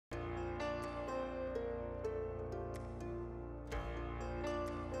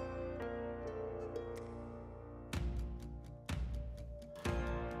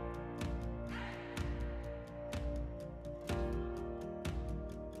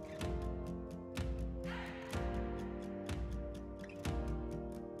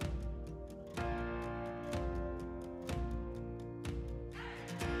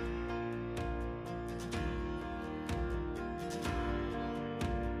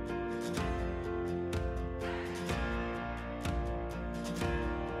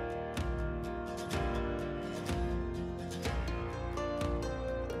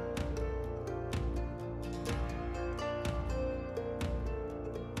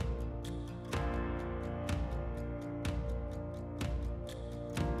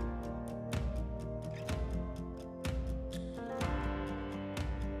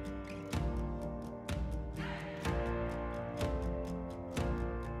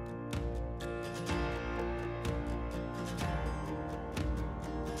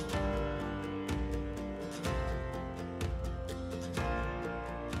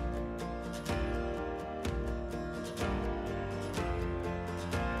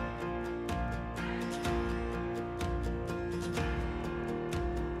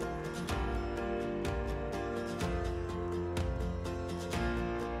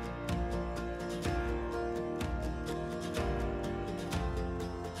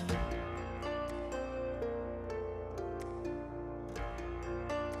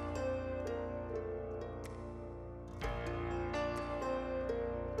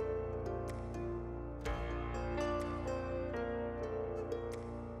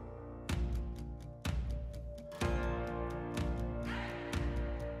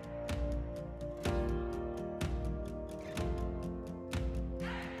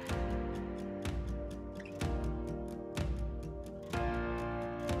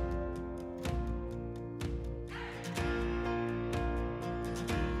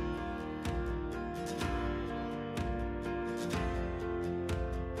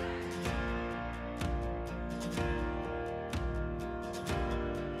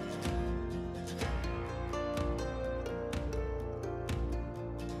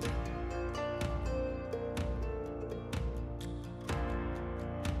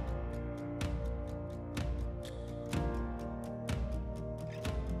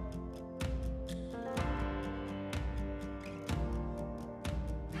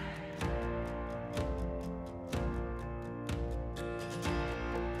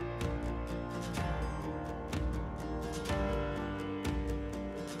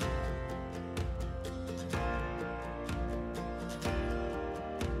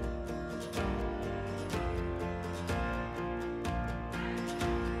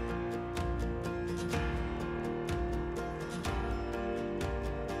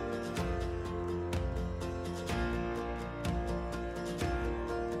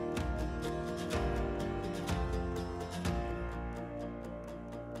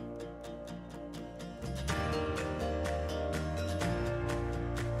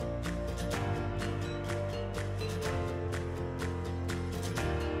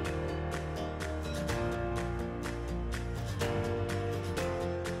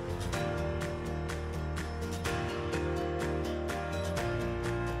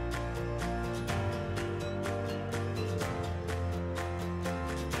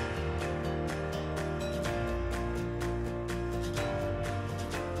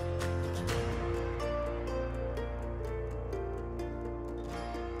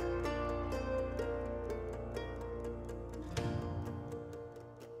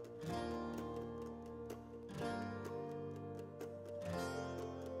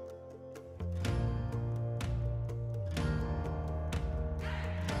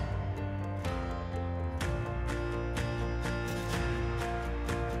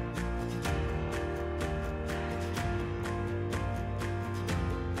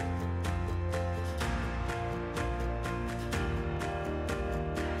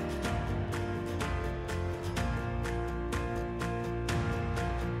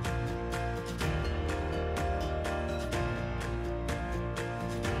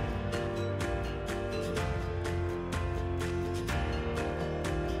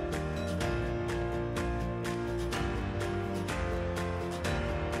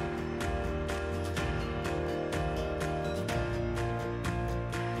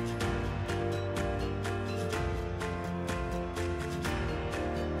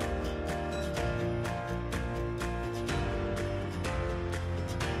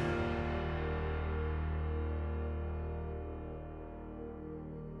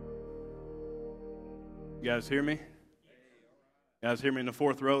You guys hear me? You guys hear me in the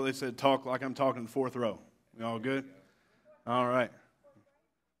fourth row? They said talk like I'm talking in the fourth row. We all good? All right.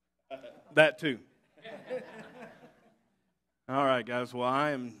 That too. All right, guys. Well,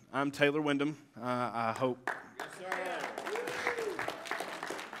 I'm Taylor Wyndham. I hope. Yes, sir.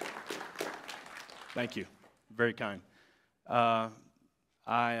 Thank you. Very kind.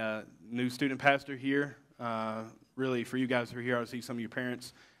 New student pastor here. Really, for you guys who are here, I see some of your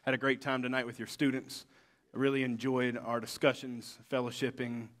parents had a great time tonight with your students. I really enjoyed our discussions,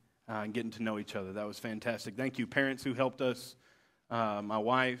 fellowshipping, and getting to know each other. That was fantastic. Thank you, parents who helped us, my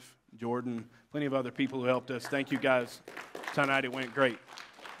wife, Jordan, plenty of other people who helped us. Thank you, guys. Tonight it went great.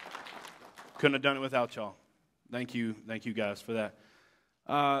 Couldn't have done it without y'all. Thank you guys for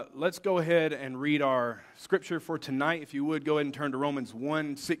that. Let's go ahead and read our scripture for tonight. If you would, go ahead and turn to Romans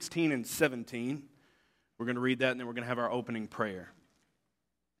 1, 16 and 17. We're going to read that, and then we're going to have our opening prayer.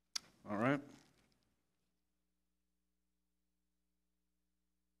 All right?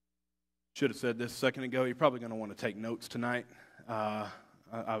 Should have said this a second ago. You're probably going to want to take notes tonight. I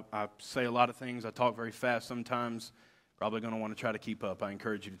say a lot of things. I talk very fast sometimes. Probably going to want to try to keep up. I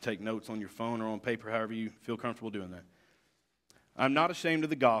encourage you to take notes on your phone or on paper, however you feel comfortable doing that. I'm not ashamed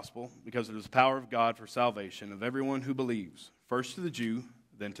of the gospel, because it is the power of God for salvation of everyone who believes, first to the Jew,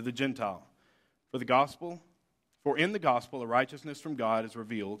 then to the Gentile. For in the gospel a righteousness from God is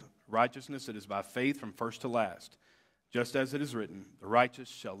revealed, righteousness that is by faith from first to last. Just as it is written, the righteous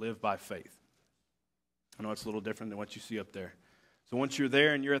shall live by faith. I know it's a little different than what you see up there. So once you're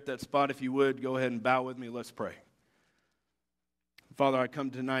there and you're at that spot, if you would, go ahead and bow with me. Let's pray. Father, I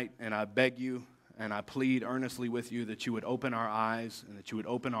come tonight and I beg you and I plead earnestly with you that you would open our eyes and that you would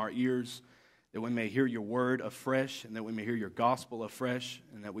open our ears, that we may hear your word afresh and that we may hear your gospel afresh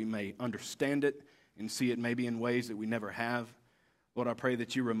and that we may understand it and see it maybe in ways that we never have. Lord, I pray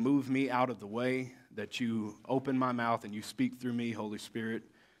that you remove me out of the way, that you open my mouth and you speak through me, Holy Spirit,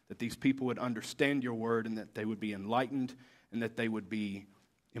 that these people would understand your word and that they would be enlightened and that they would be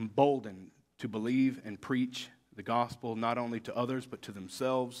emboldened to believe and preach the gospel not only to others but to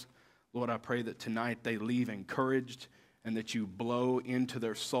themselves. Lord, I pray that tonight they leave encouraged and that you blow into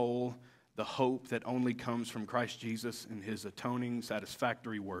their soul the hope that only comes from Christ Jesus and his atoning,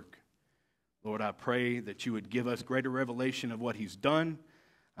 satisfactory work. Lord, I pray that you would give us greater revelation of what he's done.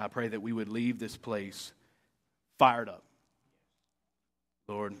 I pray that we would leave this place fired up.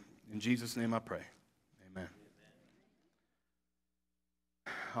 Lord, in Jesus' name I pray. Amen.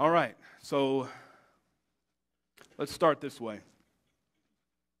 All right, so let's start this way.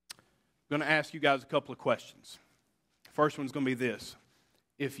 I'm going to ask you guys a couple of questions. First one's going to be this.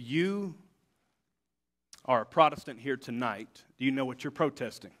 If you are a Protestant here tonight, do you know what you're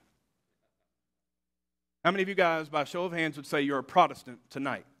protesting? How many of you guys, by show of hands, would say you're a Protestant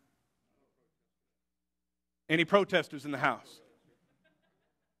tonight? Any protesters in the house?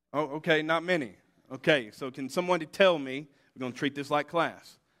 Oh, okay, not many. Okay, so can somebody tell me, we're going to treat this like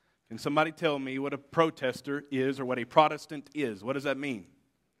class. Can somebody tell me what a protester is or what a Protestant is? What does that mean?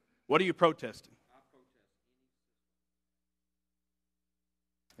 What are you protesting?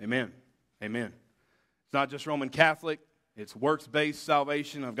 Amen. Amen. It's not just Roman Catholic. It's works-based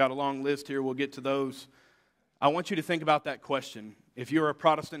salvation. I've got a long list here. We'll get to those. I want you to think about that question. If you're a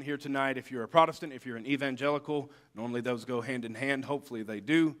Protestant here tonight, if you're a Protestant, if you're an evangelical, normally those go hand in hand, hopefully they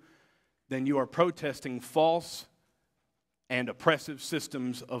do, then you are protesting false and oppressive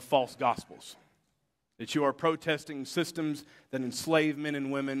systems of false gospels. That you are protesting systems that enslave men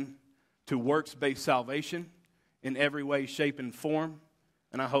and women to works-based salvation in every way, shape, and form.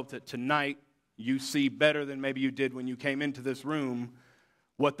 And I hope that tonight you see better than maybe you did when you came into this room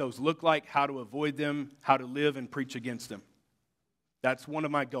what those look like, how to avoid them, how to live and preach against them. That's one of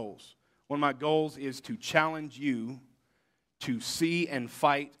my goals. One of my goals is to challenge you to see and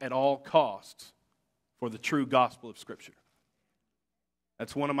fight at all costs for the true gospel of Scripture.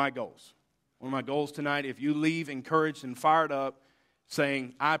 That's one of my goals. One of my goals tonight, if you leave encouraged and fired up,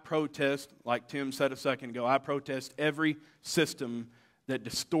 saying, I protest, like Tim said a second ago, I protest every system that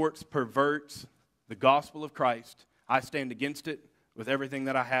distorts, perverts the gospel of Christ. I stand against it with everything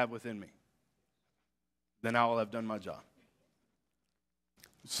that I have within me. Then I will have done my job.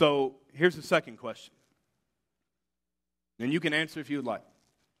 So here's the second question. And you can answer if you would like.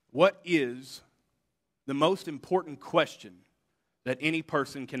 What is the most important question that any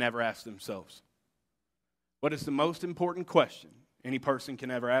person can ever ask themselves? What is the most important question any person can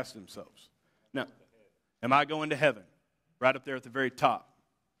ever ask themselves? Now, am I going to heaven? Right up there at the very top.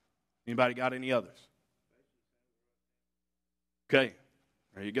 Anybody got any others? Okay,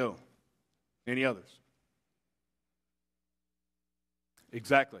 there you go. Any others?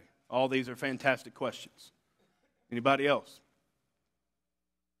 Exactly. All these are fantastic questions. Anybody else?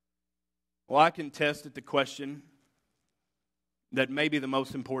 Well, I can test at the question that may be the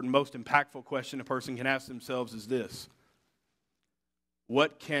most important, most impactful question a person can ask themselves is this: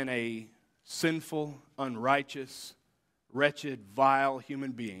 what can a sinful, unrighteous, wretched, vile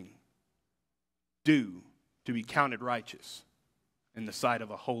human being do to be counted righteous in the sight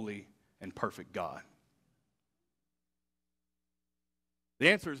of a holy and perfect God? The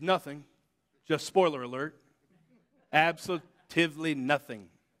answer is nothing. Just spoiler alert. Absolutely nothing.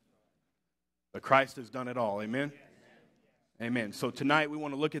 But Christ has done it all. Amen? Amen. So tonight we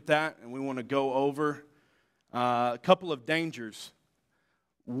want to look at that, and we want to go over a couple of dangers.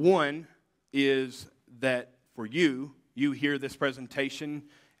 One is that for you hear this presentation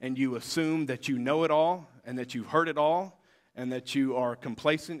and you assume that you know it all and that you've heard it all and that you are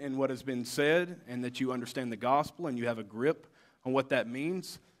complacent in what has been said and that you understand the gospel and you have a grip on what that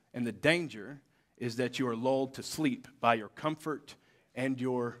means. And the danger is that you are lulled to sleep by your comfort and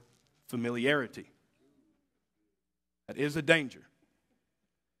your familiarity. That is a danger.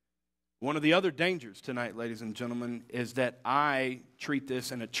 One of the other dangers tonight, ladies and gentlemen, is that I treat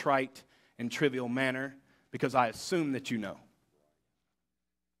this in a trite and trivial manner because I assume that you know.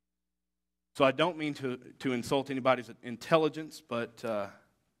 So I don't mean to insult anybody's intelligence, but I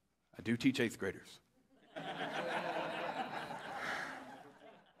do teach 8th graders.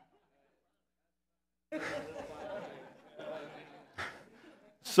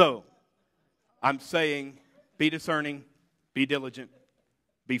 So, I'm saying be discerning, be diligent,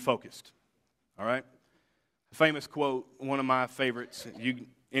 be focused. All right? A famous quote, one of my favorites. You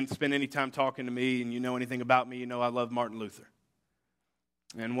spend any time talking to me and you know anything about me, you know I love Martin Luther.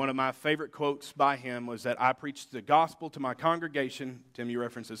 And one of my favorite quotes by him was that I preached the gospel to my congregation. Tim, you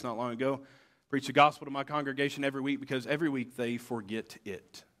referenced this not long ago. Preach the gospel to my congregation every week because every week they forget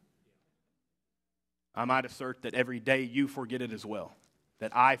it. I might assert that every day you forget it as well.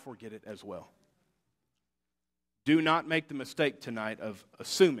 That I forget it as well. Do not make the mistake tonight of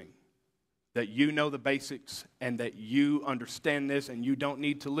assuming that you know the basics and that you understand this and you don't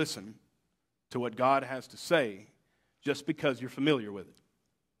need to listen to what God has to say just because you're familiar with it.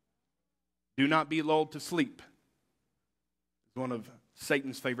 Do not be lulled to sleep. It's one of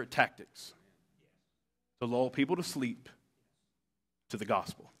Satan's favorite tactics. To lull people to sleep to the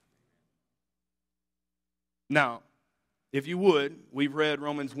gospel. Now, if you would, we've read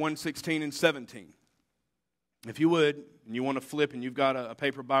Romans 1:16 and 17. If you would, and you want to flip and you've got a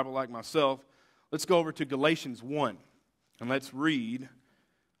paper Bible like myself, let's go over to Galatians 1. And let's read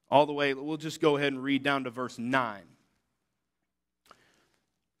all the way. We'll just go ahead and read down to verse 9.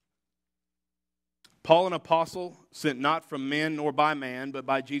 Paul, an apostle, sent not from men nor by man, but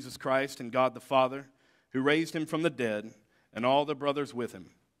by Jesus Christ and God the Father, who raised him from the dead, and all the brothers with him.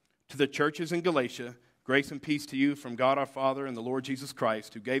 To the churches in Galatia, grace and peace to you from God our Father and the Lord Jesus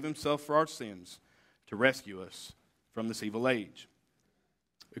Christ, who gave himself for our sins to rescue us from this evil age.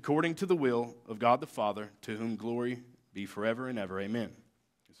 According to the will of God the Father, to whom glory be forever and ever. Amen.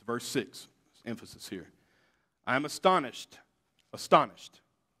 It's verse 6. Emphasis here. I am astonished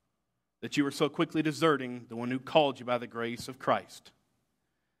that you are so quickly deserting the one who called you by the grace of Christ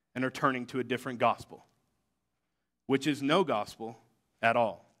and are turning to a different gospel, which is no gospel at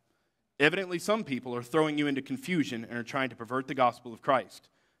all. Evidently, some people are throwing you into confusion and are trying to pervert the gospel of Christ.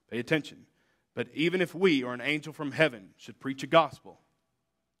 Pay attention. But even if we or an angel from heaven should preach a gospel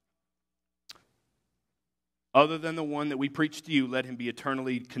other than the one that we preach to you, let him be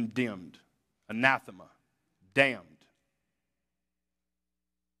eternally condemned, anathema, damned.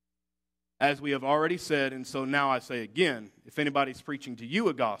 As we have already said, and so now I say again, if anybody's preaching to you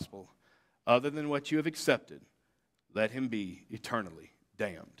a gospel other than what you have accepted, let him be eternally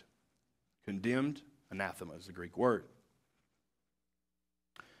damned. Condemned, anathema is the Greek word.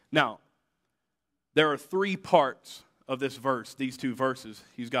 Now, there are 3 parts of this verse, these 2 verses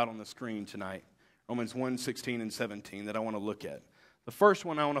he's got on the screen tonight, Romans 1:16 and 17, that I want to look at. The first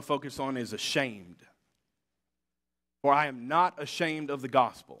one I want to focus on is ashamed. For I am not ashamed of the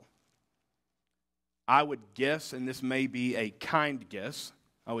gospel. I would guess, and this may be a kind guess,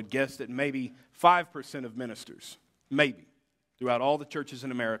 I would guess that maybe 5% of ministers, maybe, throughout all the churches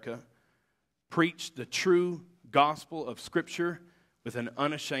in America, preach the true gospel of Scripture with an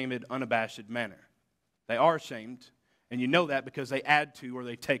unashamed, unabashed manner. They are ashamed, and you know that because they add to or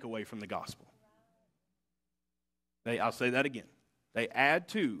they take away from the gospel. I'll say that again. They add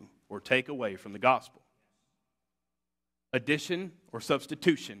to or take away from the gospel. Addition or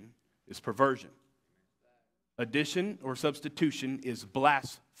substitution is perversion. Addition or substitution is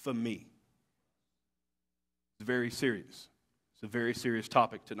blasphemy. It's very serious. It's a very serious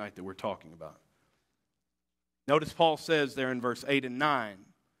topic tonight that we're talking about. Notice Paul says there in verse 8 and 9,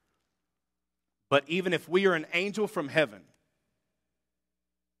 but even if we are an angel from heaven,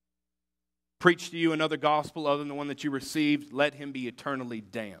 preach to you another gospel other than the one that you received, let him be eternally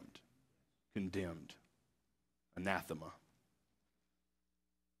damned, condemned, anathema.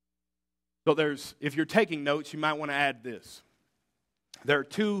 So if you're taking notes, you might want to add this. There are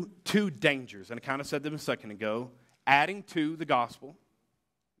two dangers, and I kind of said them a second ago. Adding to the gospel,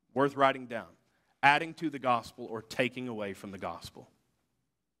 worth writing down. Adding to the gospel or taking away from the gospel.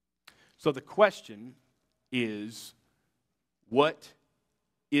 So the question is, what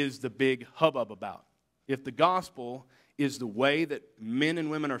is the big hubbub about? If the gospel is the way that men and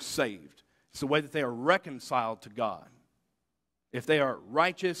women are saved, it's the way that they are reconciled to God. If they are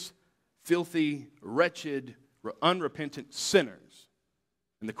righteous, filthy, wretched, unrepentant sinners.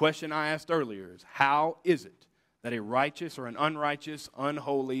 And the question I asked earlier is, how is it that a righteous or an unrighteous,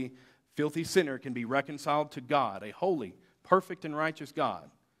 unholy, filthy sinner can be reconciled to God, a holy, perfect, and righteous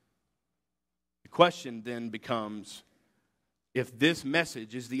God? The question then becomes, if this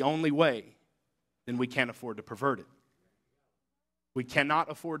message is the only way, then we can't afford to pervert it. We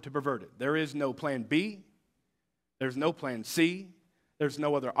cannot afford to pervert it. There is no plan B. There's no plan C. There's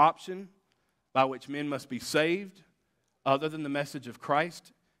no other option by which men must be saved other than the message of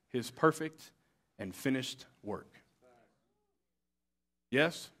Christ, his perfect and finished work.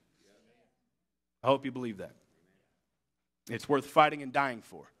 Yes? I hope you believe that. It's worth fighting and dying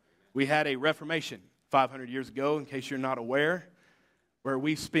for. We had a Reformation 500 years ago, in case you're not aware, where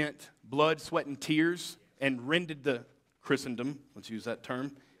we spent blood, sweat, and tears and rended the Christendom, let's use that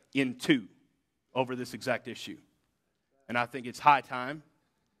term, in two over this exact issue. And I think it's high time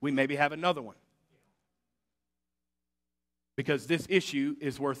we maybe have another one. Because this issue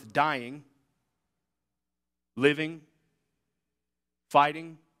is worth dying, living,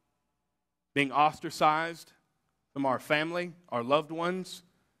 fighting, being ostracized from our family, our loved ones,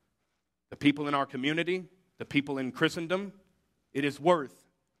 the people in our community, the people in Christendom. It is worth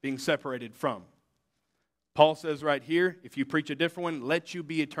being separated from. Paul says right here, if you preach a different one, let you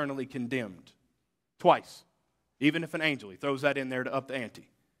be eternally condemned. Twice. Even if an angel, he throws that in there to up the ante.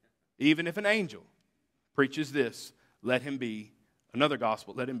 Even if an angel preaches this, let him be, another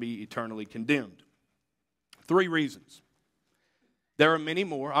gospel, let him be eternally condemned. 3 reasons. There are many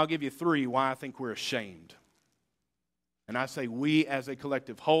more. I'll give you 3 why I think we're ashamed. And I say we as a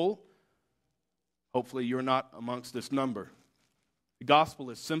collective whole. Hopefully you're not amongst this number. The gospel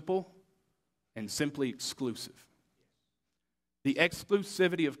is simple and simply exclusive. The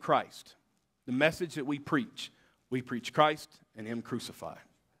exclusivity of Christ, the message that we preach Christ and him crucified.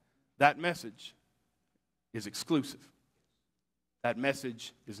 That message is exclusive. That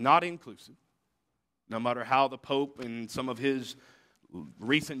message is not inclusive. No matter how the Pope and some of his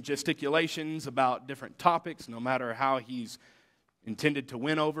recent gesticulations about different topics, no matter how he's intended to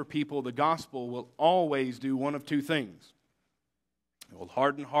win over people, the gospel will always do one of 2 things. It will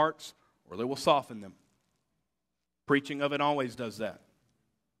harden hearts or it will soften them. Preaching of it always does that.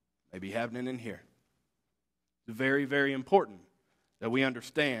 Maybe happening in here. It's very, very important that we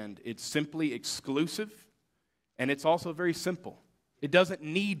understand it's simply exclusive and it's also very simple. It doesn't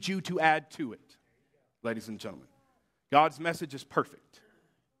need you to add to it, ladies and gentlemen. God's message is perfect.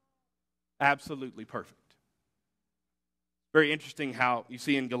 Absolutely perfect. Very interesting how you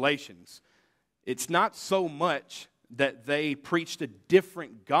see in Galatians, it's not so much that they preached a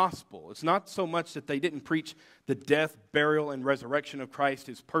different gospel. It's not so much that they didn't preach the death, burial, and resurrection of Christ,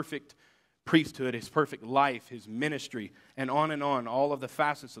 his perfect priesthood, his perfect life, his ministry, and on, all of the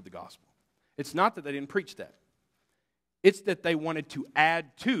facets of the gospel. It's not that they didn't preach that. It's that they wanted to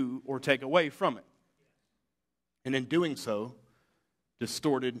add to or take away from it. And in doing so,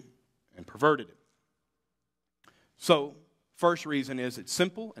 distorted and perverted it. So, first reason is it's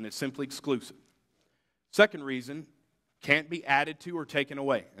simple and it's simply exclusive. Second reason, can't be added to or taken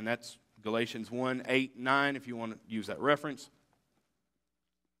away. And that's Galatians 1, 8, 9, if you want to use that reference.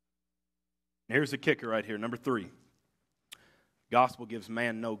 And here's the kicker right here, number 3. Gospel gives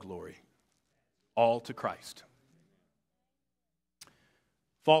man no glory, all to Christ.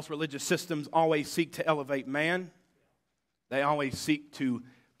 False religious systems always seek to elevate man. They always seek to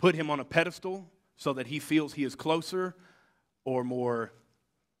put him on a pedestal so that he feels he is closer or more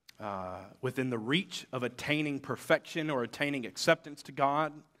within the reach of attaining perfection or attaining acceptance to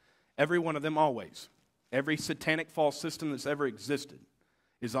God. Every one of them always. Every satanic false system that's ever existed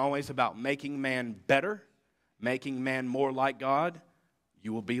is always about making man better, making man more like God.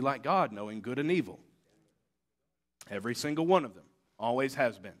 You will be like God, knowing good and evil. Every single one of them always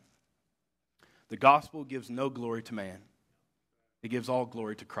has been. The gospel gives no glory to man. It gives all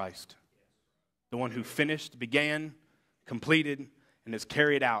glory to Christ, the one who finished, began, completed, and has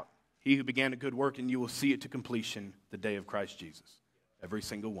carried out. He who began a good work, and you will see it to completion the day of Christ Jesus. Every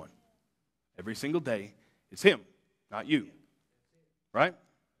single one. Every single day is Him, not you. Right?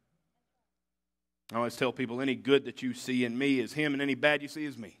 I always tell people, any good that you see in me is Him, and any bad you see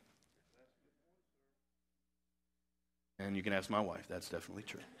is me. And you can ask my wife, that's definitely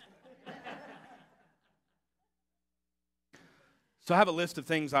true. So I have a list of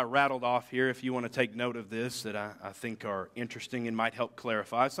things I rattled off here if you want to take note of this that I think are interesting and might help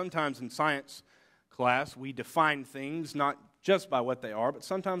clarify. Sometimes in science class, we define things not just by what they are, but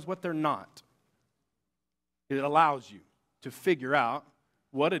sometimes what they're not. It allows you to figure out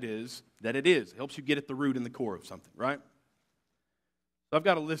what it is that it is. It helps you get at the root and the core of something, right? So I've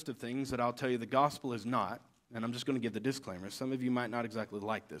got a list of things that I'll tell you the gospel is not, and I'm just going to give the disclaimer. Some of you might not exactly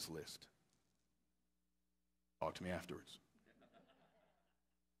like this list. Talk to me afterwards.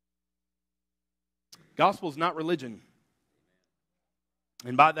 Gospel is not religion.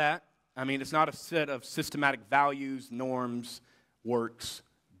 And by that, I mean it's not a set of systematic values, norms, works,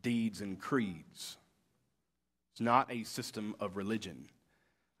 deeds, and creeds. It's not a system of religion.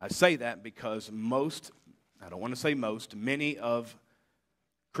 I say that because many of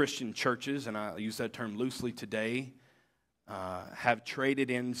Christian churches, and I use that term loosely today, have traded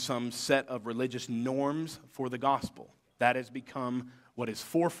in some set of religious norms for the gospel. That has become what is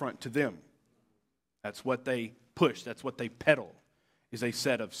forefront to them. That's what they push. That's what they peddle, is a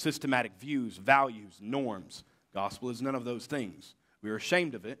set of systematic views, values, norms. Gospel is none of those things. We are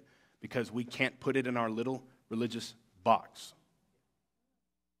ashamed of it because we can't put it in our little religious box.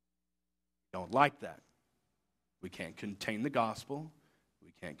 We don't like that. We can't contain the gospel.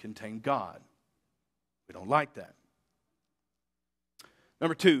 We can't contain God. We don't like that.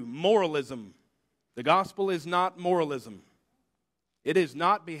 Number 2, moralism. The gospel is not moralism. It is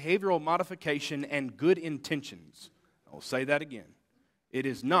not behavioral modification and good intentions. I'll say that again. It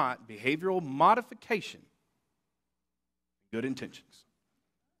is not behavioral modification and good intentions.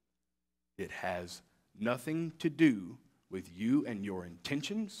 It has nothing to do with you and your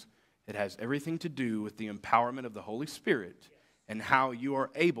intentions. It has everything to do with the empowerment of the Holy Spirit and how you are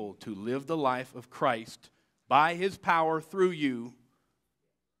able to live the life of Christ by His power through you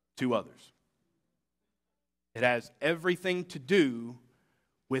to others. It has everything to do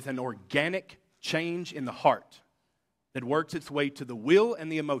with an organic change in the heart that works its way to the will and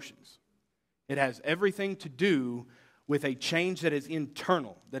the emotions. It has everything to do with a change that is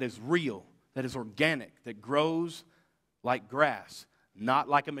internal, that is real, that is organic, that grows like grass, not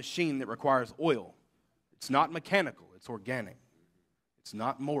like a machine that requires oil. It's not mechanical, it's organic. It's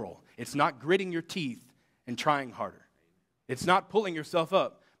not moral. It's not gritting your teeth and trying harder. It's not pulling yourself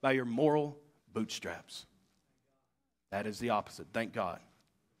up by your moral bootstraps. That is the opposite. Thank God.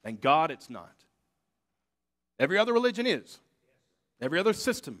 Thank God it's not. Every other religion is. Every other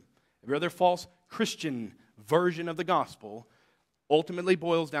system, every other false Christian version of the gospel ultimately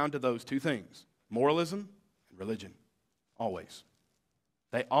boils down to those two things: moralism and religion. Always.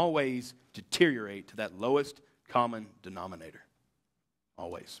 They always deteriorate to that lowest common denominator.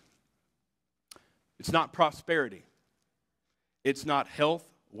 Always. It's not prosperity. It's not health,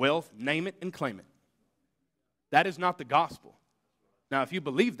 wealth, name it and claim it. That is not the gospel. Now, if you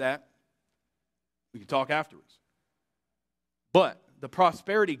believe that, we can talk afterwards. But the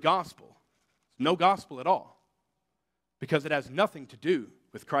prosperity gospel is no gospel at all, because it has nothing to do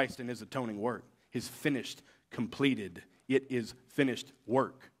with Christ and His atoning work, His finished, completed, it is finished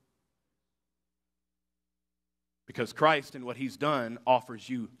work. Because Christ and what He's done offers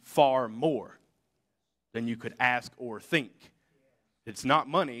you far more than you could ask or think. It's not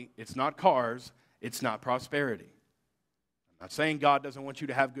money, it's not cars, it's not prosperity. I'm not saying God doesn't want you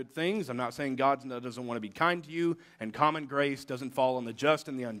to have good things. I'm not saying God doesn't want to be kind to you, and common grace doesn't fall on the just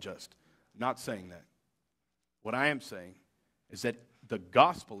and the unjust. I'm not saying that. What I am saying is that the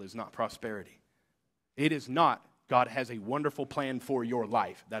gospel is not prosperity. It is not God has a wonderful plan for your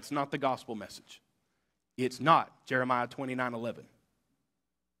life. That's not the gospel message. It's not Jeremiah 29:11.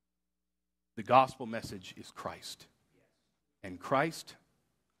 The gospel message is Christ, and Christ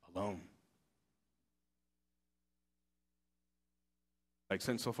alone. Make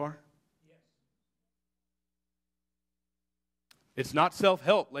sense so far? Yes. It's not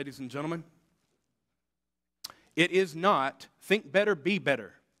self-help, ladies and gentlemen. It is not think better, be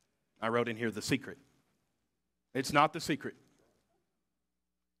better. I wrote in here the secret. It's not the secret.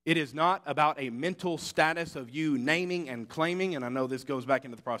 It is not about a mental status of you naming and claiming, and I know this goes back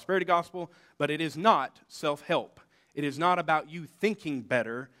into the prosperity gospel, but it is not self-help. It is not about you thinking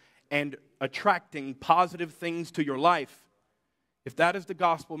better and attracting positive things to your life. If that is the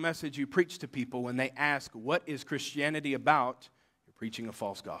gospel message you preach to people when they ask, what is Christianity about? You're preaching a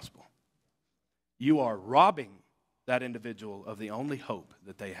false gospel. You are robbing that individual of the only hope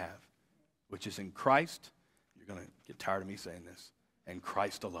that they have, which is in Christ. You're going to get tired of me saying this. And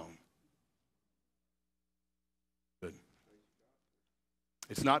Christ alone. Good.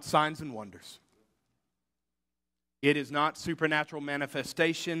 It's not signs and wonders. It is not supernatural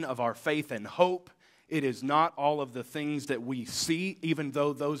manifestation of our faith and hope. It is not all of the things that we see, even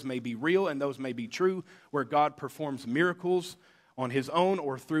though those may be real and those may be true, where God performs miracles on His own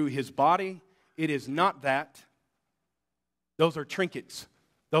or through His body. It is not that. Those are trinkets.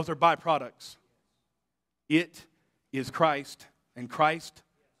 Those are byproducts. It is Christ and Christ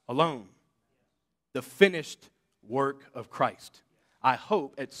alone. The finished work of Christ. I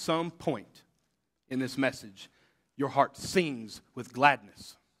hope at some point in this message, your heart sings with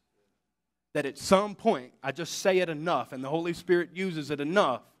gladness. That at some point, I just say it enough, and the Holy Spirit uses it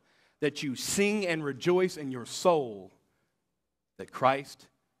enough, that you sing and rejoice in your soul that Christ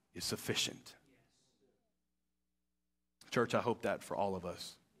is sufficient. Church, I hope that for all of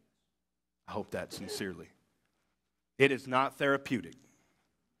us. I hope that sincerely. It is not therapeutic.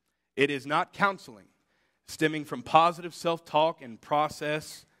 It is not counseling stemming from positive self-talk and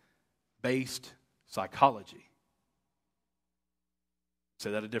process-based psychology.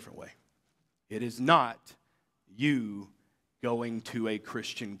 Say that a different way. It is not you going to a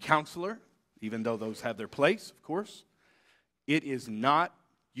Christian counselor, even though those have their place, of course. It is not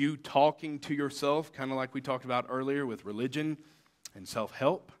you talking to yourself, kind of like we talked about earlier with religion and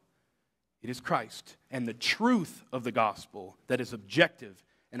self-help. It is Christ and the truth of the gospel that is objective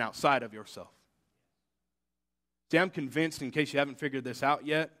and outside of yourself. See, I'm convinced, in case you haven't figured this out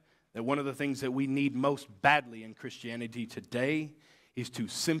yet, that one of the things that we need most badly in Christianity today is to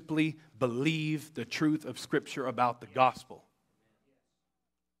simply believe the truth of Scripture about the gospel.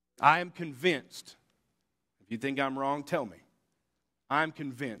 I am convinced, if you think I'm wrong, tell me. I'm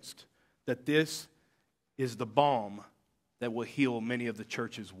convinced that this is the balm that will heal many of the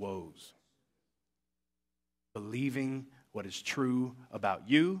church's woes. Believing what is true about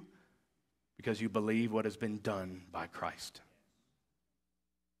you because you believe what has been done by Christ.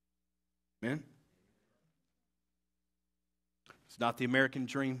 Amen? It's not the American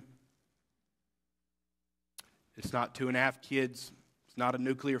dream. It's not 2.5 kids. It's not a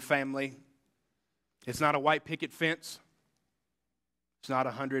nuclear family. It's not a white picket fence. It's not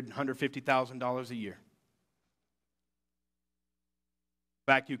 $100,000, $150,000 a year. In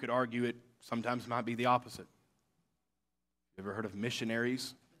fact, you could argue it sometimes might be the opposite. You ever heard of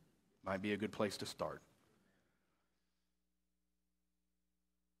missionaries? Might be a good place to start.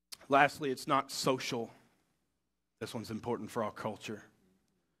 Lastly, it's not social. This one's important for our culture.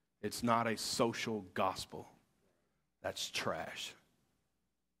 It's not a social gospel. That's trash.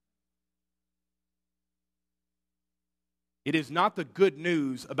 It is not the good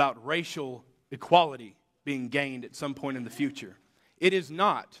news about racial equality being gained at some point in the future. It is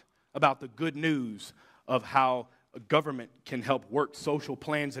not about the good news of how a government can help work social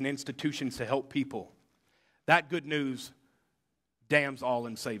plans and institutions to help people. That good news damns all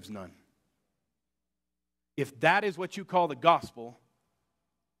and saves none. If that is what you call the gospel,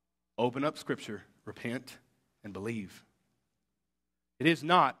 open up Scripture, repent, and believe. It is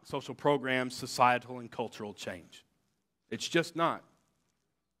not social programs, societal and cultural change. It's just not.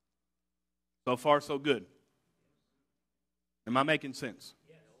 So far, so good. Am I making sense?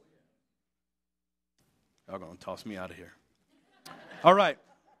 Y'all going to toss me out of here. All right.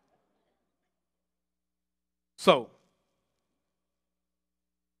 So,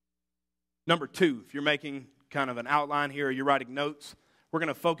 number 2, if you're making kind of an outline here or you're writing notes, we're going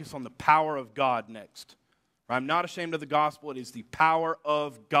to focus on the power of God next. I'm not ashamed of the gospel. It is the power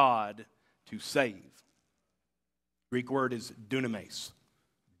of God to save. Greek word is dunamis,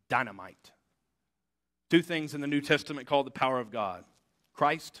 dynamite. 2 things in the New Testament called the power of God: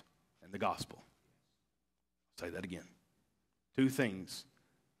 Christ and the gospel. I'll say that again. 2 things: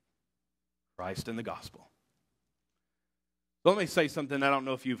 Christ and the gospel. Let me say something I don't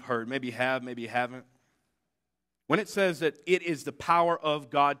know if you've heard. Maybe you have, maybe you haven't. When it says that it is the power of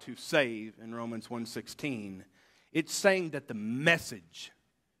God to save in Romans 1:16, it's saying that the message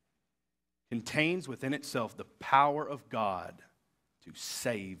contains within itself the power of God to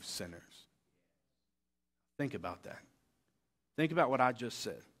save sinners. Think about that. Think about what I just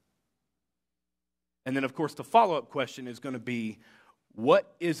said. And then, of course, the follow-up question is going to be,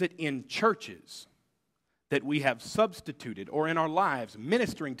 what is it in churches that we have substituted, or in our lives,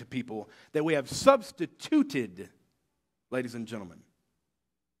 ministering to people, that we have substituted, ladies and gentlemen,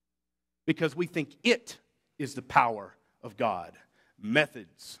 because we think it is the power of God,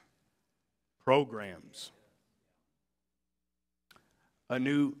 methods, programs, a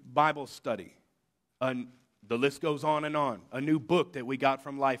new Bible study, the list goes on and on, a new book that we got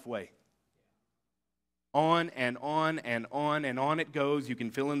from Lifeway. On and on and on and on it goes. You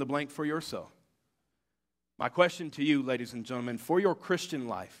can fill in the blank for yourself. My question to you, ladies and gentlemen, for your Christian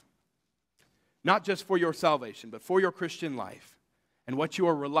life, not just for your salvation, but for your Christian life, and what you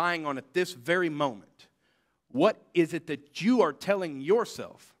are relying on at this very moment, what is it that you are telling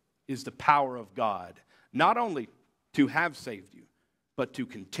yourself is the power of God, not only to have saved you, but to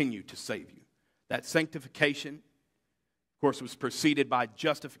continue to save you? That sanctification, of course, was preceded by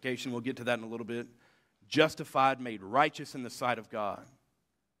justification. We'll get to that in a little bit. Justified, made righteous in the sight of God.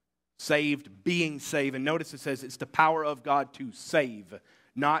 Saved, being saved. And notice it says it's the power of God to save,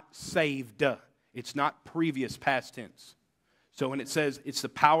 not saved. It's not previous past tense. So when it says it's the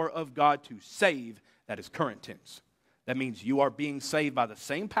power of God to save, that is current tense. That means you are being saved by the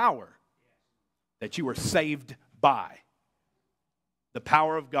same power that you were saved by. The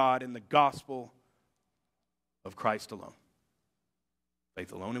power of God in the gospel of Christ alone.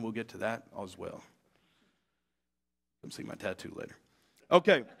 Faith alone, and we'll get to that as well. Come see my tattoo later.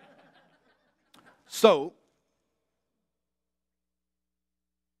 Okay. So,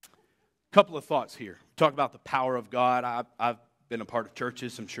 a couple of thoughts here. Talk about the power of God. I've been a part of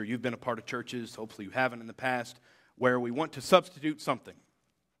churches. I'm sure you've been a part of churches. Hopefully you haven't in the past. Where we want to substitute something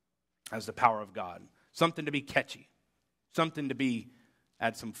as the power of God. Something to be catchy. Something to be,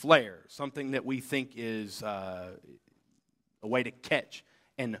 add some flair. Something that we think is a way to catch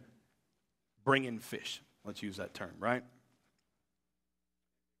and bring in fish. Let's use that term, right?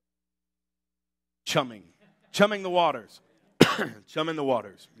 Chumming. Chumming the waters. Chumming the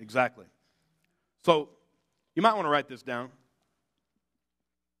waters, exactly. So, you might want to write this down.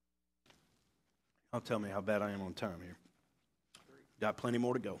 I'll tell me how bad I am on time here. Got plenty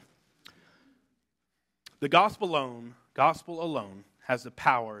more to go. The gospel alone has the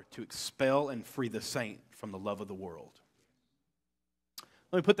power to expel and free the saint from the love of the world.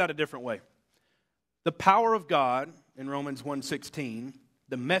 Let me put that a different way. The power of God, in Romans 1:16,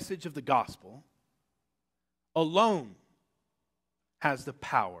 the message of the gospel, alone has the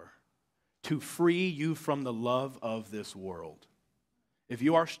power to free you from the love of this world. If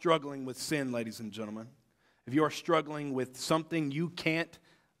you are struggling with sin, ladies and gentlemen, if you are struggling with something you can't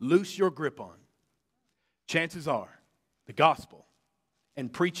loose your grip on, chances are the gospel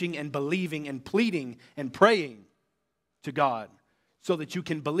and preaching and believing and pleading and praying to God so that you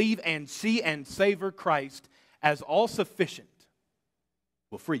can believe and see and savor Christ as all sufficient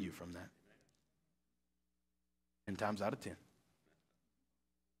will free you from that. 10 times out of 10.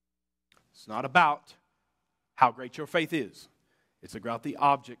 It's not about how great your faith is. It's about the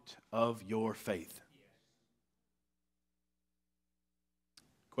object of your faith.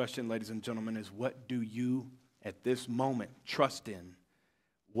 Question, ladies and gentlemen, is what do you at this moment trust in?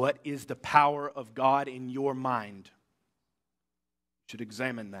 What is the power of God in your mind? You should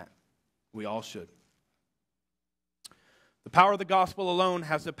examine that. We all should. The power of the gospel alone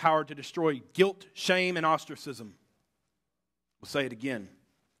has the power to destroy guilt, shame, and ostracism. We'll say it again.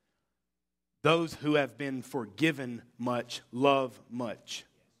 Those who have been forgiven much love much.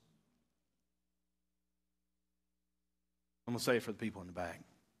 I'm going to say it for the people in the back.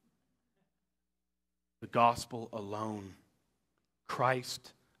 The gospel alone.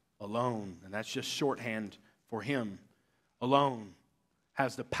 Christ alone. And that's just shorthand for Him alone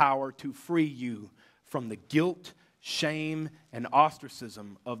has the power to free you from the guilt, shame, and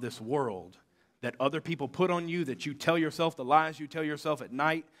ostracism of this world that other people put on you, that you tell yourself, the lies you tell yourself at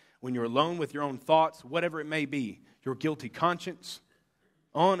night when you're alone with your own thoughts, whatever it may be, your guilty conscience.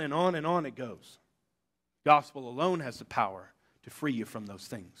 On and on and on it goes. Gospel alone has the power to free you from those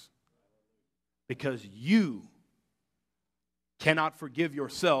things. Because you cannot forgive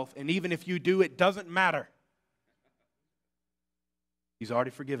yourself, and even if you do, it doesn't matter. He's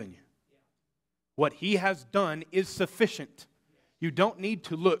already forgiven you. What He has done is sufficient. You don't need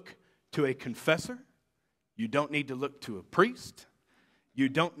to look to a confessor. You don't need to look to a priest. You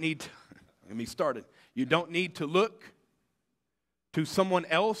don't need to, let me start it. You don't need to look to someone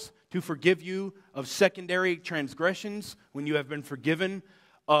else to forgive you of secondary transgressions when you have been forgiven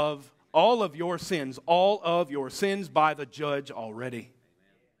of all of your sins by the judge already.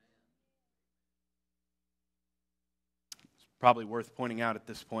 It's probably worth pointing out at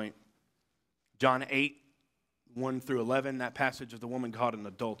this point, John 8, 1 through 11, that passage of the woman caught in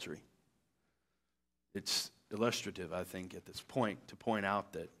adultery. It's illustrative, I think, at this point to point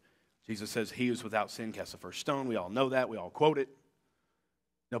out that Jesus says, "He who's without sin cast the first stone." We all know that. We all quote it.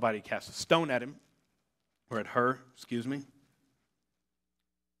 Nobody cast a stone at him, or at her, excuse me.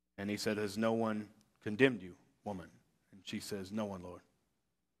 And he said, has no one condemned you, woman? And she says, no one, Lord.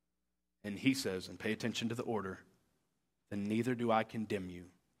 And he says, and pay attention to the order, then neither do I condemn you.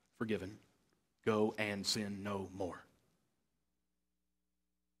 Forgiven. Go and sin no more.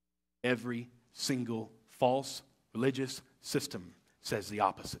 Every single false religious system says the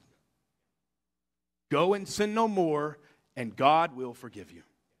opposite. Go and sin no more, and God will forgive you.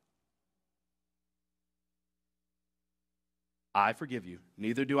 I forgive you.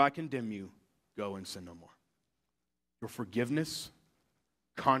 Neither do I condemn you. Go and sin no more. Your forgiveness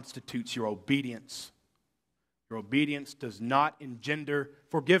constitutes your obedience. Your obedience does not engender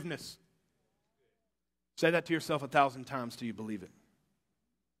forgiveness. Say that to yourself 1,000 times till you believe it.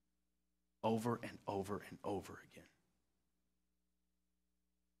 Over and over and over again.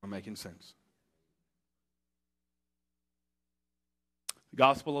 Am I making sense? The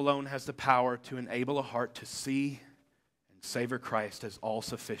gospel alone has the power to enable a heart to see and savor Christ as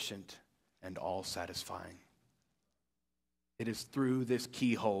all-sufficient and all-satisfying. It is through this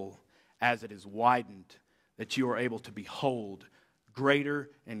keyhole, as it is widened, that you are able to behold greater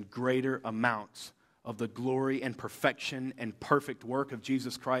and greater amounts of the glory and perfection and perfect work of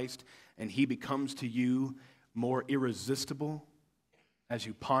Jesus Christ, and He becomes to you more irresistible as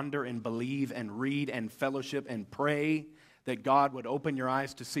you ponder and believe and read and fellowship and pray that God would open your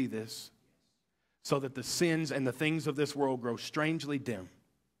eyes to see this, so that the sins and the things of this world grow strangely dim.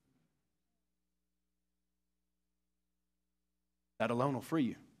 That alone will free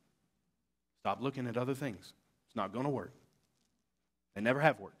you. Stop looking at other things. It's not going to work. They never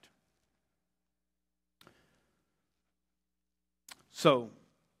have worked. So,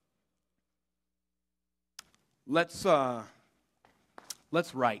 let's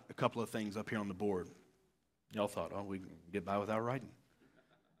write a couple of things up here on the board. Y'all thought, oh, we can get by without writing.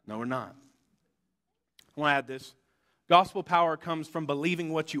 No, we're not. I want to add this. Gospel power comes from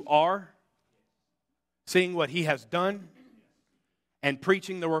believing what you are, seeing what He has done, and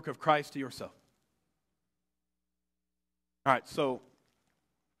preaching the work of Christ to yourself. All right, so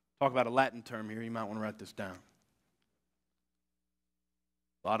talk about a Latin term here. You might want to write this down.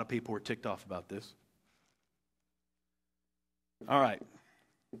 A lot of people were ticked off about this. All right.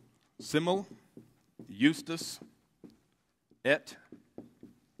 Simul justus et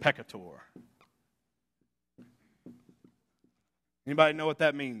peccator. Anybody know what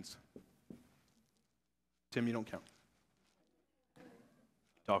that means? Tim, you don't count.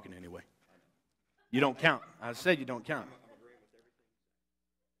 Talking anyway. You don't count. I said you don't count.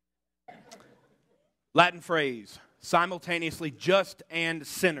 Latin phrase, simultaneously just and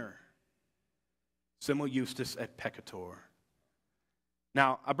sinner. Simul justus et peccator.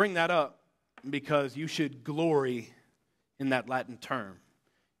 Now, I bring that up because you should glory in that Latin term.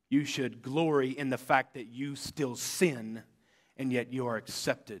 You should glory in the fact that you still sin and yet you are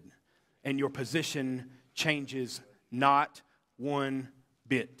accepted. And your position changes not one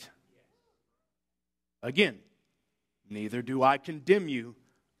bit. Again, neither do I condemn you.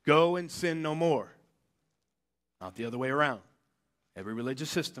 Go and sin no more. Not the other way around. Every religious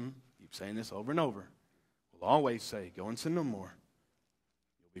system, keep saying this over and over, will always say, go and sin no more.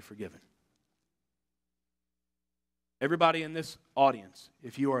 You'll be forgiven. Everybody in this audience,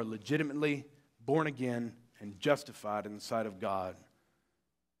 if you are legitimately born again and justified in the sight of God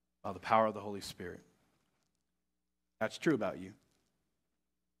by the power of the Holy Spirit, that's true about you.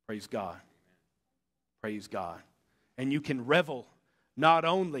 Praise God. Praise God. And you can revel not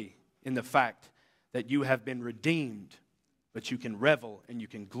only in the fact that you have been redeemed, but you can revel and you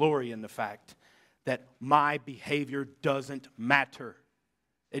can glory in the fact that my behavior doesn't matter.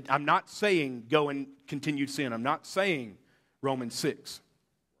 I'm not saying go and continue sin. I'm not saying Romans 6.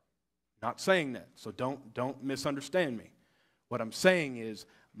 Not saying that. So don't misunderstand me. What I'm saying is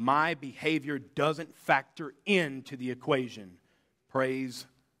my behavior doesn't factor into the equation. Praise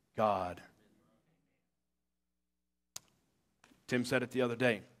God. Tim said it the other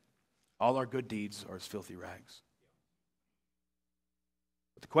day. All our good deeds are as filthy rags.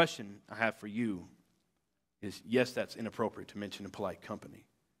 But the question I have for you is, yes, that's inappropriate to mention in polite company,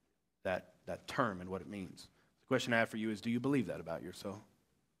 that term and what it means. The question I have for you is, do you believe that about yourself?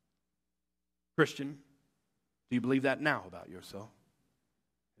 Christian, do you believe that now about yourself?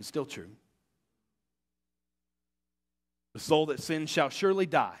 It's still true. The soul that sins shall surely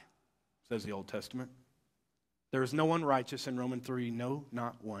die, says the Old Testament. There is no one righteous in Romans 3, no,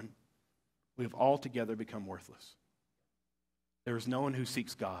 not one. We have altogether become worthless. There is no one who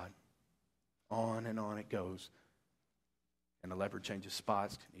seeks God. On and on it goes. And a leopard changes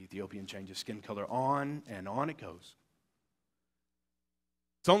spots, an Ethiopian changes skin color. On and on it goes.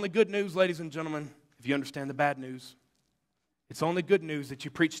 It's only good news, ladies and gentlemen, if you understand the bad news. It's only good news that you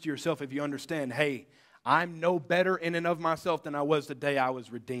preach to yourself if you understand, hey, I'm no better in and of myself than I was the day I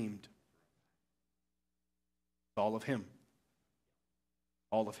was redeemed. It's all of Him.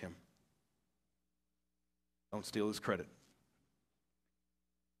 All of Him. Don't steal His credit.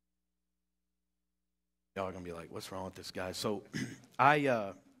 Y'all are going to be like, what's wrong with this guy? So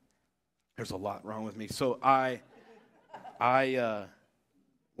there's a lot wrong with me. So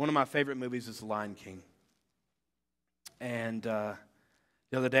one of my favorite movies is The Lion King. And the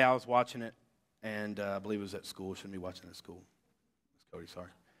other day I was watching it, and I believe it was at school. Shouldn't be watching it at school. It's Cody, sorry.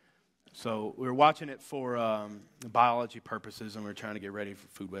 So we were watching it for biology purposes, and we were trying to get ready for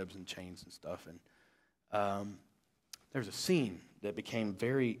food webs and chains and stuff. And there's a scene that became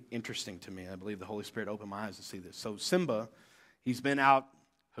very interesting to me. I believe the Holy Spirit opened my eyes to see this. So Simba, he's been out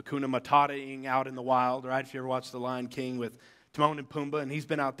Hakuna Matata-ing out in the wild, right? If you ever watched The Lion King with Timon and Pumbaa, and he's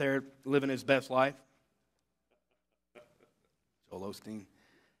been out there living his best life. Joel Osteen.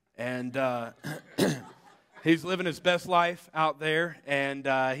 And he's living his best life out there, and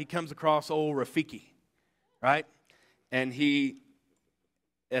he comes across old Rafiki, right? And he,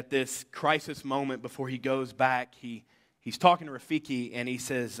 at this crisis moment before he goes back, he's talking to Rafiki, and he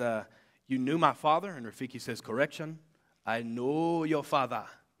says, you knew my father? And Rafiki says, correction, I know your father,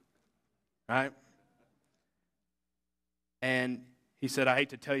 right? And he said, I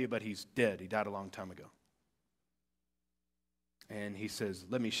hate to tell you, but he's dead. He died a long time ago. And he says,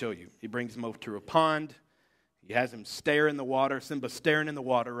 let me show you. He brings him over to a pond. He has him stare in the water. Simba's staring in the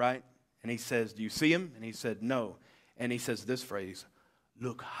water, right? And he says, do you see him? And he said, no. And he says this phrase,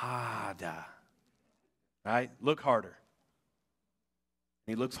 look harder, right? Look harder.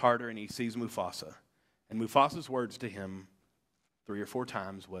 And he looks harder and he sees Mufasa. And Mufasa's words to him 3 or 4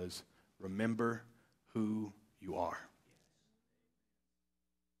 times was, remember who you are.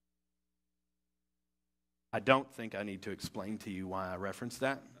 I don't think I need to explain to you why I referenced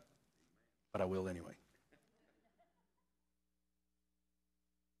that, but I will anyway.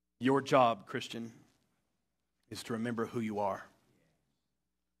 Your job, Christian, is to remember who you are.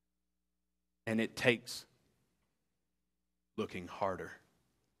 And it takes looking harder.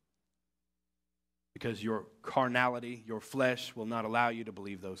 Because your carnality, your flesh, will not allow you to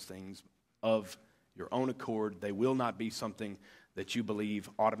believe those things of your own accord. They will not be something that you believe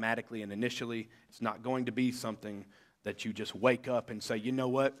automatically and initially. It's not going to be something that you just wake up and say, you know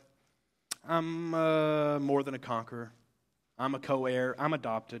what? I'm more than a conqueror. I'm a co-heir. I'm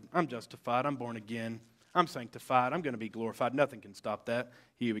adopted. I'm justified. I'm born again. I'm sanctified. I'm going to be glorified. Nothing can stop that.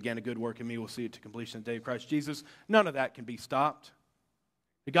 He who began a good work in me will see it to completion in the day of Christ Jesus. None of that can be stopped.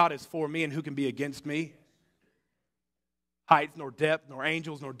 God is for me, and who can be against me? Height, nor depth, nor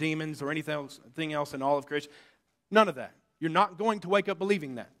angels, nor demons, or anything else in all of creation. None of that. You're not going to wake up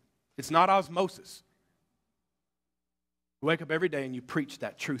believing that. It's not osmosis. You wake up every day and you preach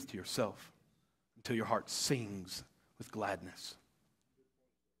that truth to yourself until your heart sings with gladness.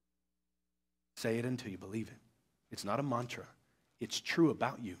 Say it until you believe it. It's not a mantra. It's true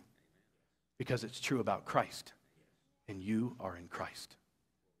about you because it's true about Christ. And you are in Christ.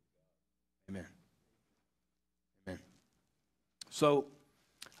 Amen. Amen. So,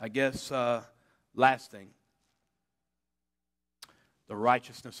 I guess last thing. The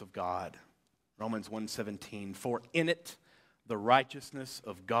righteousness of God. Romans 1:17. For in it the righteousness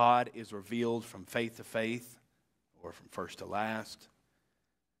of God is revealed from faith to faith, or from first to last.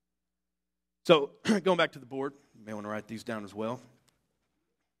 So, going back to the board, you may want to write these down as well.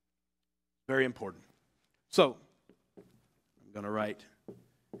 Very important. So, I'm going to write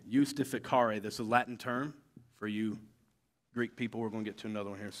justificare. This is a Latin term for you Greek people. We're going to get to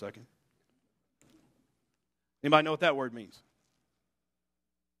another one here in a second. Anybody know what that word means?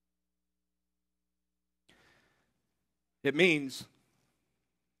 It means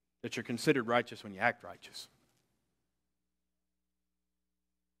that you're considered righteous when you act righteous.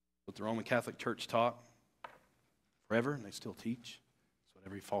 What the Roman Catholic Church taught forever, and they still teach. That's what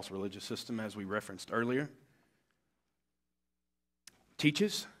every false religious system, as we referenced earlier,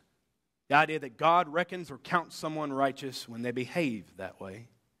 teaches. The idea that God reckons or counts someone righteous when they behave that way.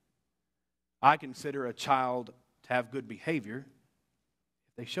 I consider a child to have good behavior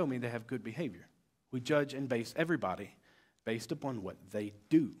if they show me they have good behavior. We judge and base everybody based upon what they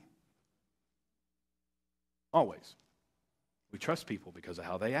do. Always. We trust people because of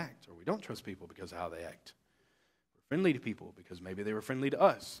how they act, or we don't trust people because of how they act. We're friendly to people because maybe they were friendly to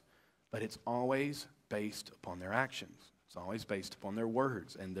us, but it's always based upon their actions. It's always based upon their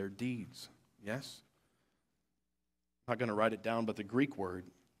words and their deeds. Yes? I'm not going to write it down, but the Greek word,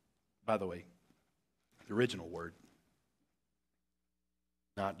 by the way, the original word,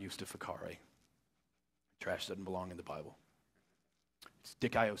 not justificare. Trash doesn't belong in the Bible. It's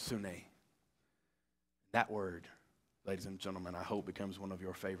dikaiosune. That word, ladies and gentlemen, I hope becomes one of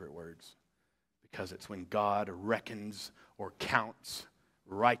your favorite words, because it's when God reckons or counts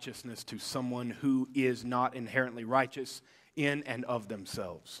righteousness to someone who is not inherently righteous in and of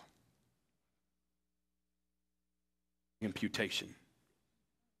themselves. Imputation.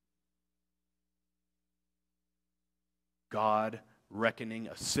 God reckoning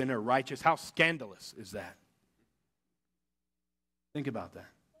a sinner righteous. How scandalous is that? Think about that.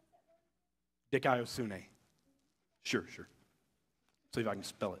 Dikaiosune. Sure. See if I can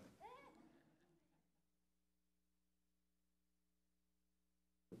spell it.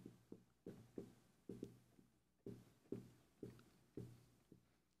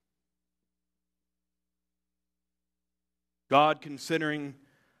 God considering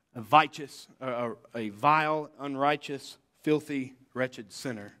a vile, unrighteous, filthy, wretched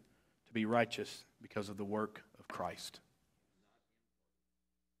sinner to be righteous because of the work of Christ.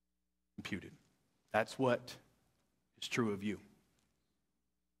 Imputed. That's what is true of you.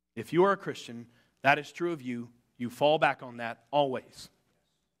 If you are a Christian, that is true of you. You fall back on that always.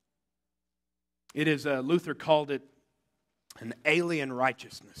 It is, Luther called it an alien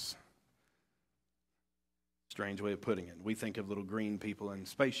righteousness. Strange way of putting it. We think of little green people in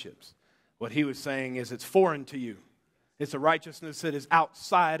spaceships. What he was saying is it's foreign to you. It's a righteousness that is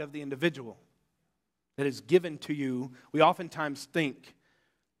outside of the individual, that is given to you. We oftentimes think,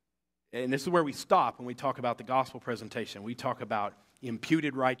 and this is where we stop when we talk about the gospel presentation. We talk about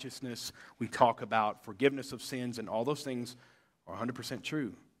imputed righteousness. We talk about forgiveness of sins, and all those things are 100%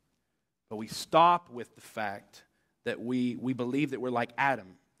 true. But we stop with the fact that we believe that we're like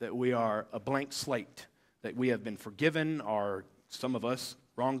Adam, that we are a blank slate, that we have been forgiven, or some of us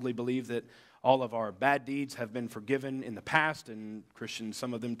wrongly believe that all of our bad deeds have been forgiven in the past, and Christians,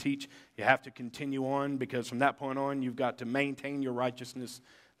 some of them teach you have to continue on because from that point on you've got to maintain your righteousness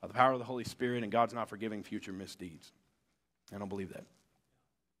by the power of the Holy Spirit, and God's not forgiving future misdeeds. I don't believe that.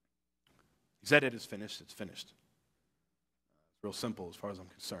 He said it is finished, it's finished. It's real simple as far as I'm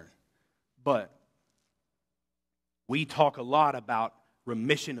concerned. But we talk a lot about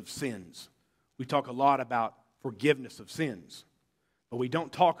remission of sins. We talk a lot about forgiveness of sins. But we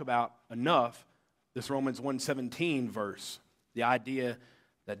don't talk about enough this Romans 1:17 verse, the idea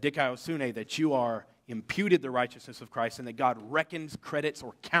that dikaiosune, that you are imputed the righteousness of Christ, and that God reckons, credits,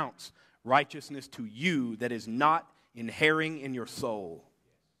 or counts righteousness to you that is not inhering in your soul.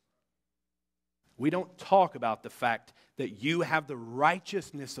 We don't talk about the fact that you have the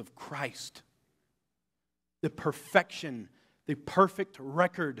righteousness of Christ, the perfection, the perfect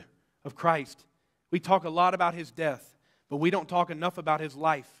record of Christ. We talk a lot about his death, but we don't talk enough about his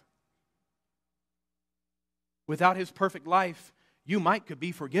life. Without his perfect life, you could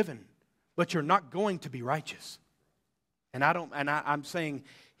be forgiven, but you're not going to be righteous. And I'm saying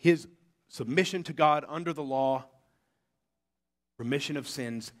his submission to God under the law, remission of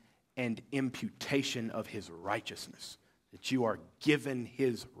sins, and imputation of his righteousness, that you are given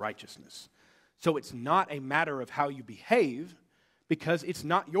his righteousness. So it's not a matter of how you behave, because it's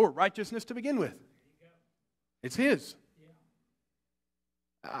not your righteousness to begin with. It's his.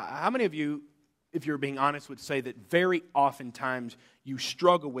 How many of you, if you're being honest, would say that very oftentimes you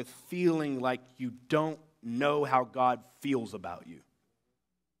struggle with feeling like you don't know how God feels about you?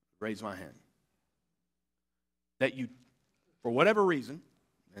 Raise my hand. That you, for whatever reason,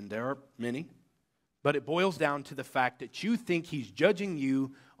 and there are many, but it boils down to the fact that you think he's judging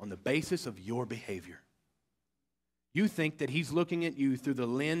you on the basis of your behavior. You think that he's looking at you through the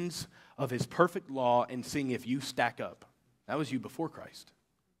lens of his perfect law and seeing if you stack up. That was you before Christ.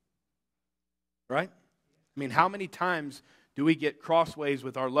 Right? I mean, how many times do we get crossways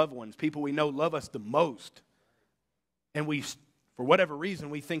with our loved ones, people we know love us the most, and we, for whatever reason,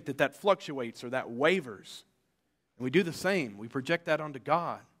 we think that that fluctuates or that wavers. And we do the same. We project that onto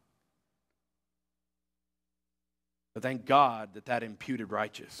God. But thank God that that imputed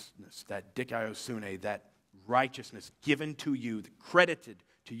righteousness, that dikaiosune, that righteousness given to you, credited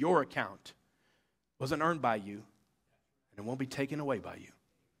to your account, wasn't earned by you, and it won't be taken away by you.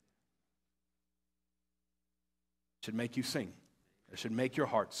 It should make you sing. It should make your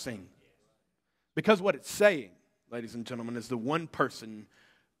heart sing. Because what it's saying, ladies and gentlemen, is the one person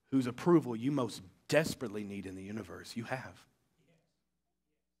whose approval you most desperately need in the universe, you have.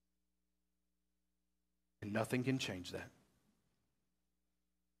 And nothing can change that.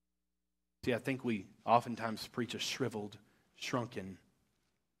 See, I think we oftentimes preach a shriveled, shrunken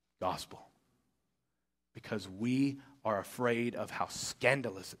gospel because we are afraid of how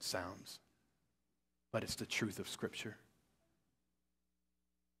scandalous it sounds. But it's the truth of Scripture.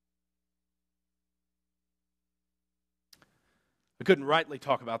 We couldn't rightly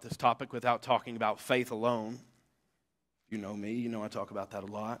talk about this topic without talking about faith alone. You know me, you know I talk about that a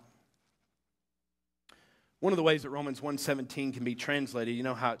lot. One of the ways that Romans 1:17 can be translated, you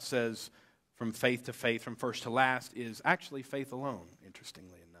know how it says from faith to faith, from first to last, is actually faith alone,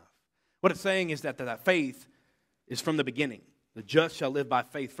 interestingly enough. What it's saying is that faith is from the beginning. The just shall live by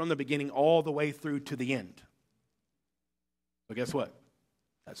faith from the beginning all the way through to the end. But guess what?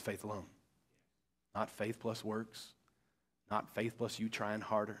 That's faith alone. Not faith plus works. Not faith plus you trying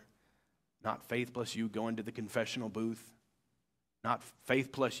harder. Not faith plus you going to the confessional booth. Not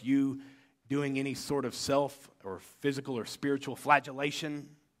faith plus you doing any sort of self or physical or spiritual flagellation.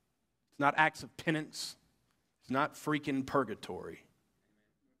 It's not acts of penance. It's not freaking purgatory.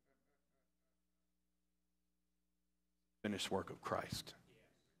 Finished work of Christ.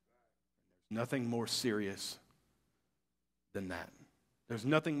 There's nothing more serious than that. There's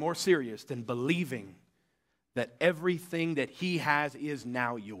nothing more serious than believing that everything that He has is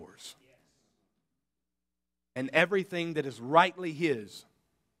now yours. And everything that is rightly His,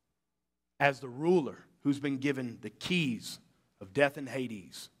 as the ruler who's been given the keys of death and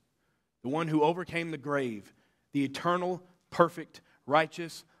Hades, the one who overcame the grave, the eternal, perfect,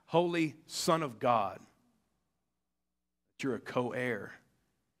 righteous, holy Son of God, that you're a co-heir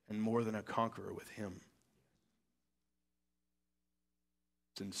and more than a conqueror with Him.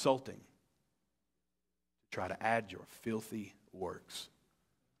 It's insulting to try to add your filthy works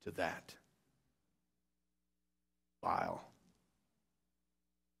to that. Vile.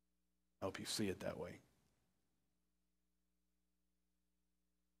 I hope you see it that way.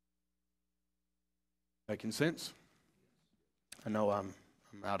 Making sense? I know I'm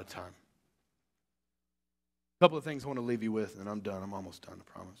out of time. A couple of things I want to leave you with, and I'm done. I'm almost done, I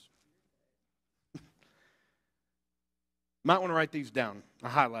promise. Might want to write these down. I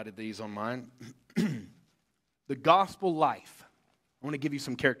highlighted these on mine. The gospel life. I want to give you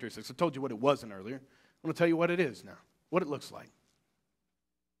some characteristics. I told you what it wasn't earlier. I want to tell you what it is now, what it looks like.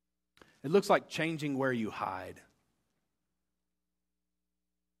 It looks like changing where you hide.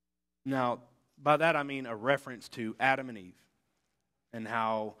 Now, by that I mean a reference to Adam and Eve and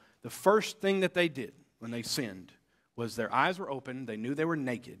how the first thing that they did when they sinned was their eyes were open, they knew they were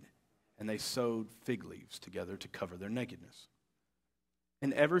naked, and they sewed fig leaves together to cover their nakedness.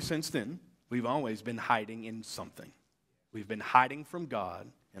 And ever since then, we've always been hiding in something. We've been hiding from God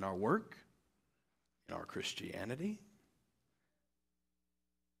in our work, in our Christianity.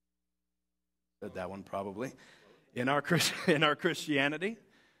 Said that one probably. In our Christianity,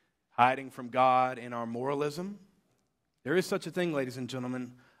 hiding from God in our moralism. There is such a thing, ladies and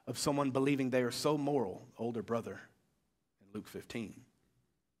gentlemen, of someone believing they are so moral, older brother in Luke 15,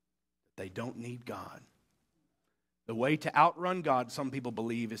 that they don't need God. The way to outrun God, some people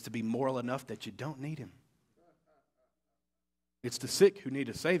believe, is to be moral enough that you don't need Him. It's the sick who need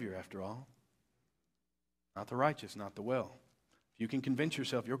a Savior, after all. Not the righteous, not the well. If you can convince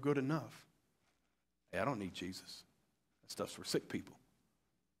yourself you're good enough, hey, I don't need Jesus. That stuff's for sick people.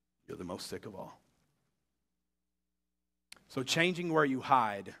 You're the most sick of all. So changing where you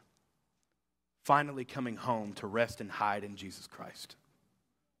hide, finally coming home to rest and hide in Jesus Christ.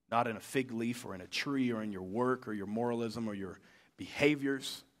 Not in a fig leaf or in a tree or in your work or your moralism or your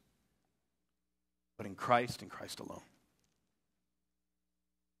behaviors, but in Christ and Christ alone.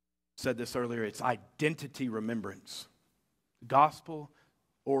 I said this earlier, it's identity remembrance.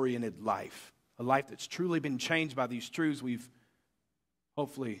 Gospel-oriented life. A life that's truly been changed by these truths we've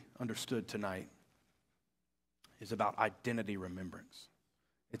hopefully understood tonight is about identity remembrance.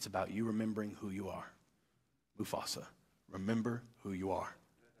 It's about you remembering who you are. Mufasa, remember who you are.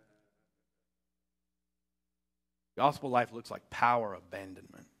 Gospel life looks like power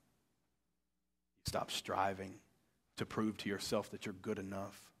abandonment. You stop striving to prove to yourself that you're good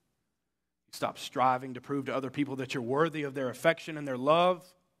enough. You stop striving to prove to other people that you're worthy of their affection and their love,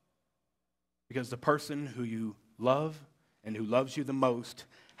 because the person who you love and who loves you the most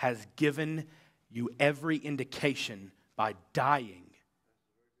has given you every indication by dying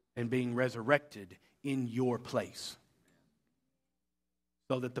and being resurrected in your place.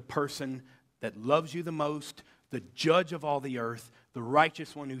 So that the person that loves you the most, the judge of all the earth, the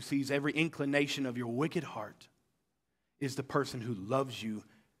righteous one who sees every inclination of your wicked heart, is the person who loves you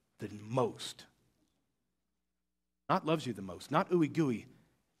the most. Not loves you the most, not ooey gooey,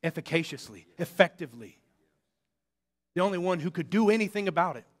 efficaciously, effectively. The only one who could do anything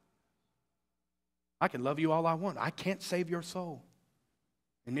about it. I can love you all I want. I can't save your soul.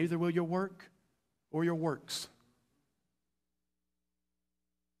 And neither will your work or your works.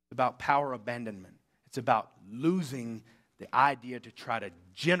 It's about power abandonment. It's about losing the idea to try to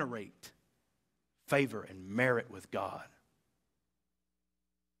generate favor and merit with God.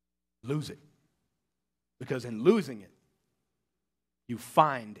 lose it. Because in losing it, you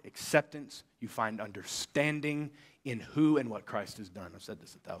find acceptance, you find understanding in who and what Christ has done. I've said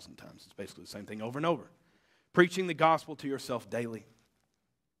this 1,000 times. It's basically the same thing over and over. Preaching the gospel to yourself daily.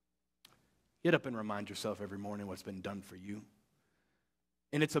 Get up and remind yourself every morning what's been done for you.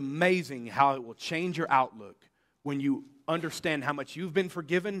 And it's amazing how it will change your outlook when you understand how much you've been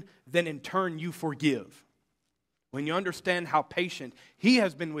forgiven, then in turn you forgive. When you understand how patient He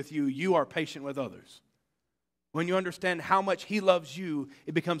has been with you, you are patient with others. When you understand how much He loves you,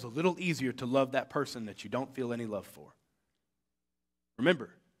 it becomes a little easier to love that person that you don't feel any love for. Remember,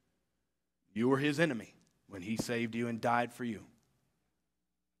 you were His enemy when He saved you and died for you.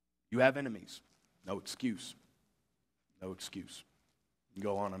 You have enemies. No excuse. No excuse. You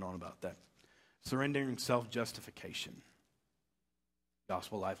can go on and on about that. Surrendering self-justification.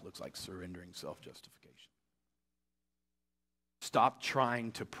 Gospel life looks like surrendering self-justification. Stop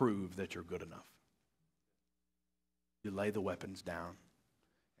trying to prove that you're good enough. You lay the weapons down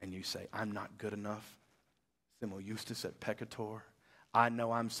and you say, I'm not good enough. Simul justus et peccator. I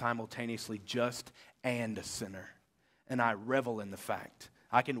know I'm simultaneously just and a sinner. And I revel in the fact.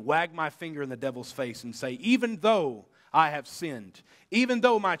 I can wag my finger in the devil's face and say, even though I have sinned, even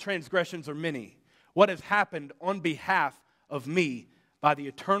though my transgressions are many, what has happened on behalf of me by the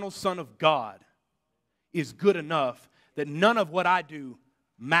eternal Son of God is good enough that none of what I do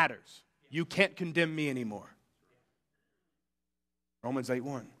matters. You can't condemn me anymore. Romans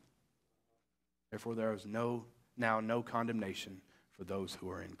 8:1. Therefore there is now no condemnation for those who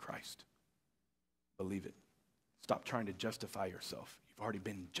are in Christ. Believe it. Stop trying to justify yourself. You've already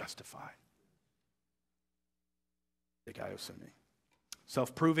been justified.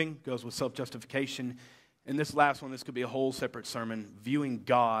 Self-proving goes with self-justification. And this last one, this could be a whole separate sermon. Viewing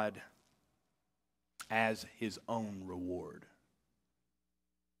God as His own reward.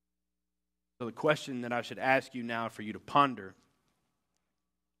 So the question that I should ask you now for you to ponder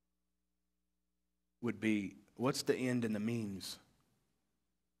would be, what's the end and the means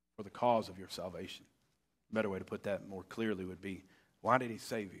for the cause of your salvation? A better way to put that more clearly would be, why did He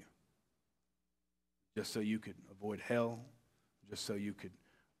save you? Just so you could avoid hell? Just so you could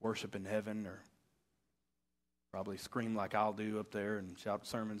worship in heaven or probably scream like I'll do up there and shout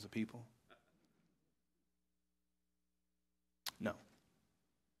sermons at people? No.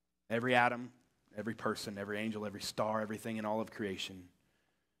 Every atom, every person, every angel, every star, everything in all of creation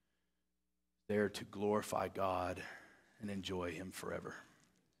there to glorify God and enjoy Him forever.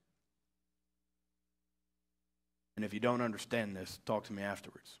 And if you don't understand this, talk to me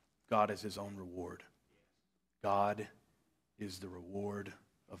afterwards. God is His own reward. God is the reward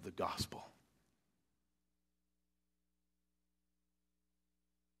of the gospel.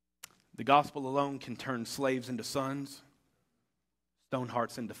 The gospel alone can turn slaves into sons, stone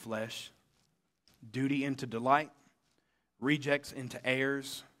hearts into flesh, duty into delight, rejects into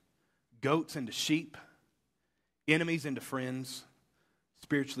heirs, goats into sheep, enemies into friends,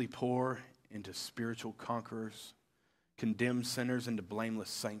 spiritually poor into spiritual conquerors, condemned sinners into blameless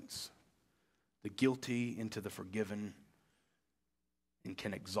saints, the guilty into the forgiven, and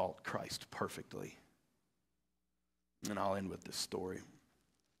can exalt Christ perfectly. And I'll end with this story.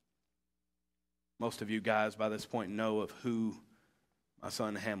 Most of you guys by this point know of who my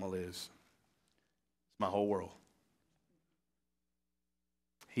son Hamill is. It's my whole world.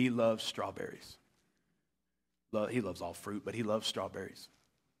 He loves strawberries. He loves all fruit, but he loves strawberries.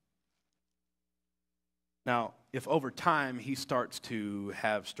 Now, if over time he starts to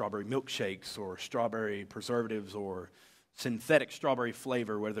have strawberry milkshakes or strawberry preservatives or synthetic strawberry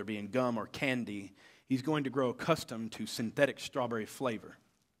flavor, whether it be in gum or candy, he's going to grow accustomed to synthetic strawberry flavor.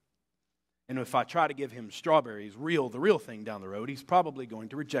 And if I try to give him strawberries, the real thing down the road, he's probably going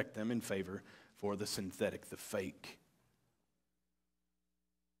to reject them in favor for the synthetic, the fake.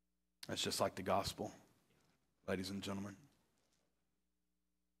 That's just like the gospel, ladies and gentlemen.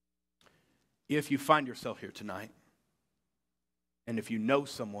 If you find yourself here tonight, and if you know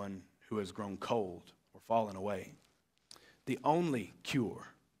someone who has grown cold or fallen away, the only cure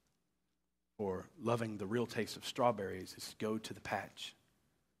for loving the real taste of strawberries is to go to the patch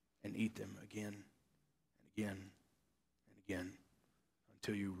and eat them again and again and again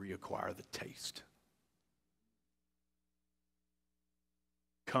until you reacquire the taste.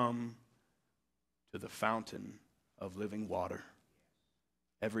 Come to the fountain of living water,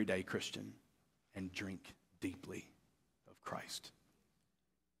 everyday Christian, and drink deeply of Christ.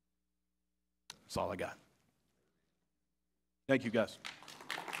 That's all I got. Thank you, guys.